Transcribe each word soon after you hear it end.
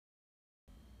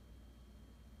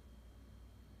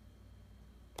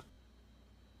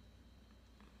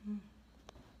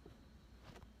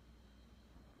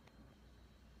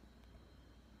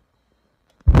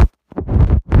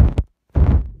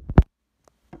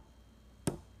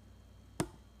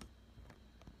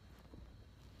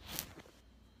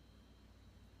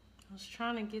I was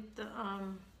trying to get the,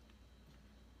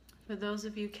 for those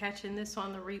of you catching this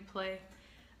on the replay,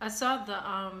 I saw the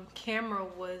camera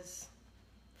was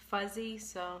fuzzy,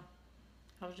 so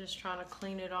I was just trying to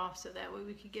clean it off so that way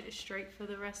we could get it straight for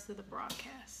the rest of the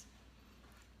broadcast.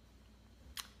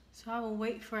 So I will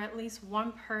wait for at least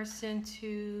one person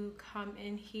to come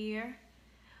in here.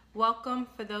 Welcome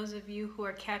for those of you who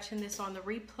are catching this on the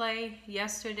replay.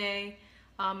 Yesterday,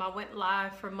 I went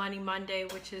live for Money Monday,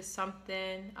 which is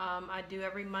something I do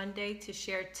every Monday to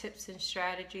share tips and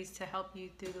strategies to help you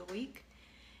through the week.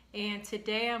 And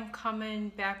today I'm coming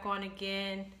back on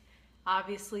again.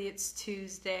 Obviously it's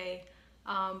Tuesday,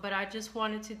 but I just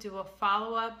wanted to do a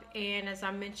follow-up. And as I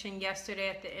mentioned yesterday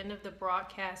at the end of the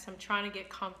broadcast, I'm trying to get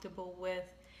comfortable with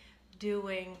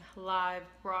doing live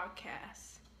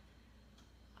broadcasts.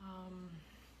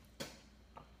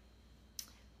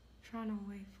 Trying to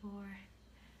wait for...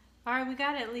 All right, we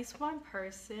got at least one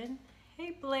person.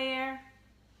 Hey, Blair.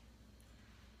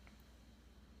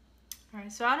 All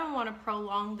right, so I don't want to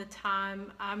prolong the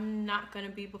time. I'm not going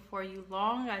to be before you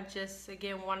long. I just,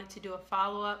 again, wanted to do a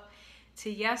follow-up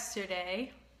to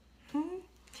yesterday.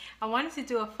 I wanted to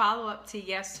do a follow-up to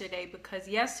yesterday because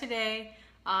yesterday,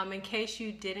 in case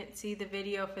you didn't see the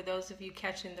video, for those of you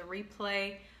catching the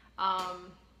replay,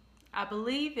 I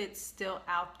believe it's still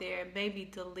out there. It may be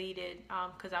deleted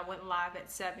because I went live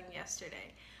at 7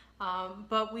 yesterday.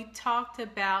 But we talked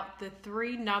about the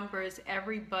 3 numbers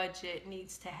every budget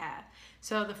needs to have.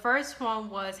 So the first one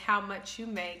was how much you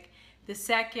make. The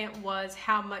second was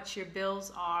how much your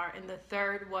bills are. And the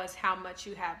third was how much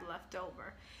you have left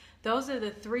over. Those are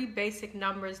the 3 basic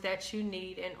numbers that you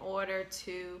need in order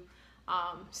to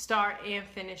start and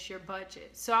finish your budget.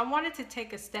 So I wanted to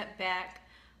take a step back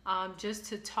just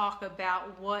to talk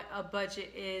about what a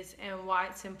budget is and why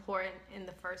it's important in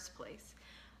the first place.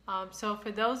 So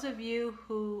for those of you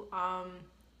who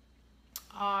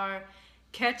are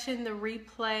catching the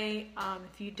replay,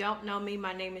 if you don't know me,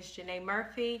 my name is Janae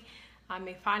Murphy. I'm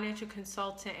a financial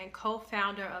consultant and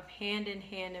co-founder of Hand in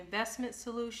Hand Investment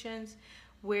Solutions,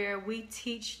 where we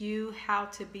teach you how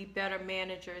to be better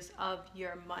managers of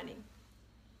your money.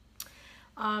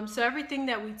 So everything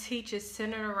that we teach is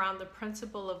centered around the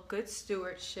principle of good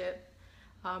stewardship,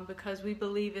 because we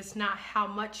believe it's not how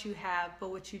much you have,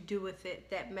 but what you do with it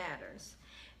that matters.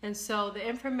 And so the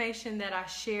information that I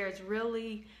share is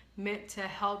really meant to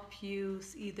help you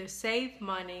either save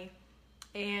money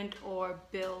and or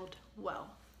build wealth.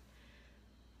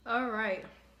 All right.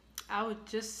 I would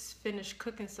just finish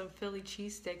cooking some Philly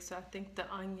cheesesteak, so I think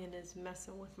the onion is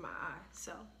messing with my eye.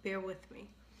 So bear with me.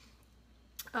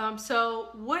 So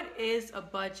what is a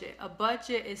budget? A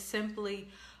budget is simply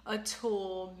a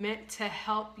tool meant to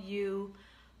help you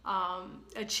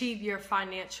achieve your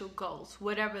financial goals,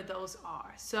 whatever those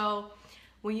are. So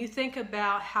when you think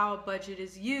about how a budget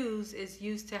is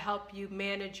used to help you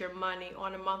manage your money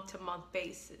on a month-to-month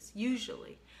basis,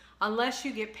 usually. Unless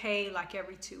you get paid like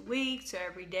every 2 weeks or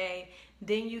every day,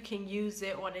 then you can use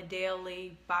it on a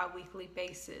daily, bi-weekly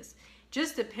basis.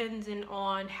 Just depending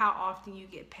on how often you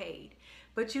get paid.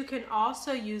 But you can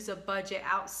also use a budget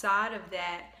outside of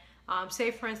that.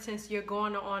 Say for instance, you're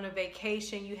going on a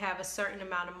vacation, you have a certain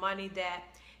amount of money that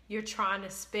you're trying to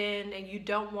spend and you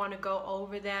don't want to go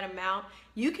over that amount.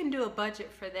 You can do a budget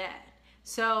for that.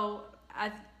 So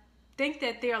I think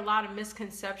that there are a lot of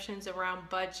misconceptions around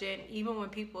budget. Even when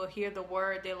people hear the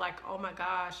word, they're like, oh my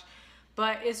gosh.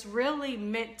 But it's really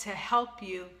meant to help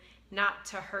you, not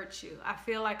to hurt you. I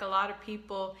feel like a lot of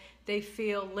people, they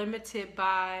feel limited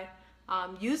by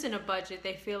using a budget.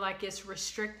 They feel like it's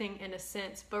restricting in a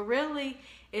sense, but really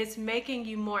it's making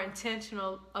you more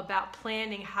intentional about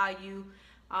planning how you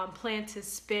plan to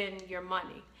spend your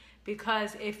money.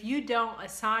 Because if you don't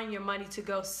assign your money to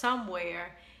go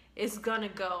somewhere, it's gonna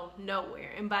go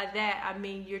nowhere. And by that, I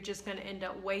mean you're just gonna end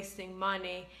up wasting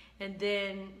money. And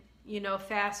then, you know,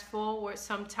 fast forward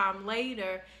sometime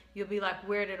later, you'll be like,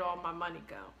 where did all my money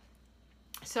go?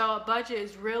 So a budget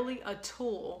is really a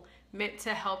tool meant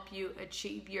to help you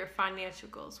achieve your financial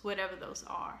goals, whatever those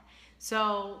are.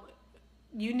 So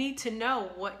you need to know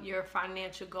what your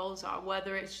financial goals are,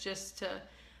 whether it's just to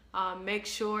make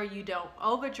sure you don't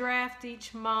overdraft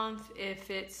each month, if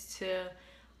it's to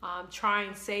try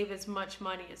and save as much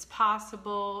money as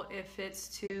possible, if it's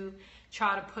to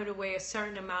try to put away a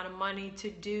certain amount of money to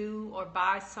do or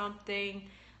buy something,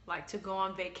 like to go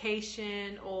on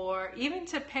vacation, or even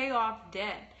to pay off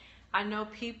debt. I know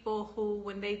people who,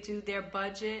 when they do their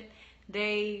budget,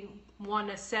 they want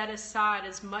to set aside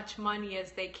as much money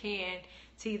as they can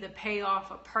to either pay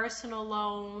off a personal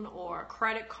loan or a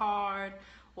credit card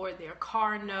or their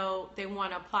car note. They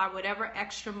want to apply whatever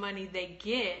extra money they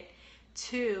get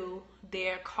to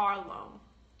their car loan.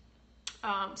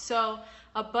 So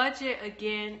a budget,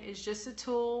 again, is just a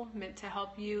tool meant to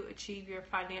help you achieve your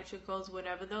financial goals,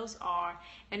 whatever those are.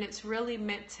 And it's really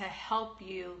meant to help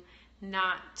you,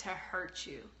 not to hurt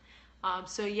you.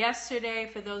 So yesterday,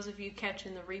 for those of you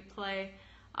catching the replay,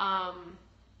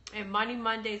 and Money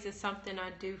Mondays is something I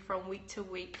do from week to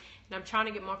week. And I'm trying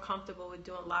to get more comfortable with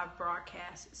doing live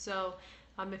broadcasts. So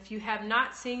if you have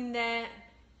not seen that,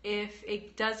 if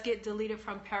it does get deleted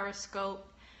from Periscope,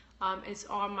 it's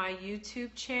on my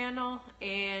YouTube channel,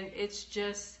 and it's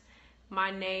just my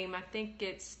name. I think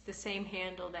it's the same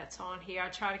handle that's on here. I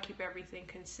try to keep everything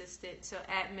consistent. So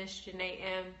at Miss Janae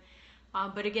M.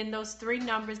 But again, those 3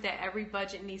 numbers that every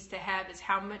budget needs to have is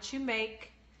how much you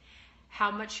make, how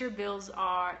much your bills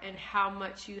are, and how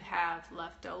much you have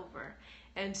left over.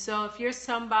 And so if you're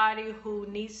somebody who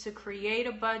needs to create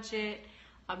a budget,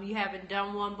 you haven't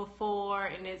done one before,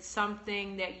 and it's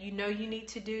something that you know you need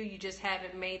to do, you just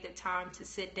haven't made the time to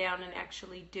sit down and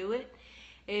actually do it.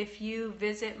 If you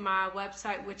visit my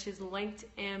website, which is linked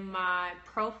in my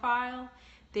profile,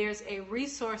 there's a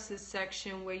resources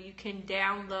section where you can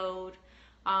download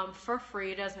for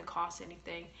free. It doesn't cost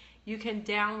anything. You can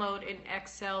download an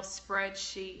Excel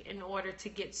spreadsheet in order to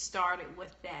get started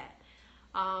with that.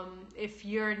 If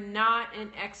you're not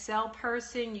an Excel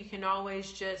person, you can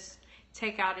always just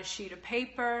take out a sheet of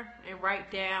paper and write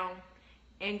down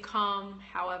income,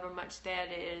 however much that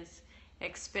is,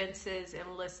 expenses,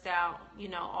 and list out,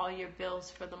 all your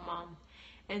bills for the month.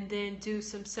 And then do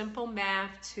some simple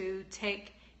math to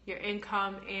take your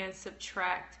income and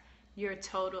subtract your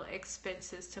total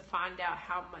expenses to find out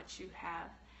how much you have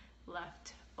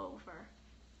left over.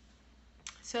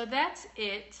 So that's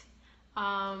it.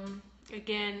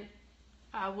 Again,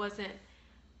 I wasn't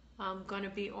going to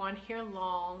be on here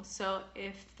long, so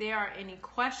if there are any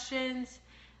questions,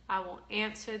 I will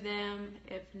answer them.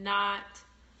 If not,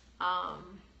 I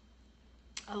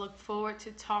look forward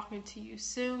to talking to you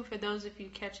soon. For those of you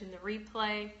catching the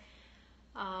replay,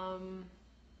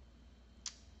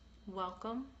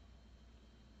 welcome.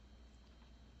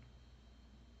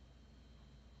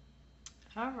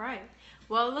 All right.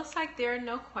 Well, it looks like there are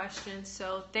no questions,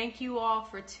 so thank you all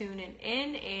for tuning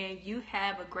in, and you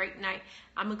have a great night.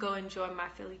 I'm going to go enjoy my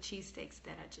Philly cheesesteaks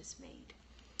that I just made.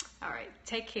 All right.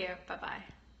 Take care.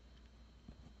 Bye-bye.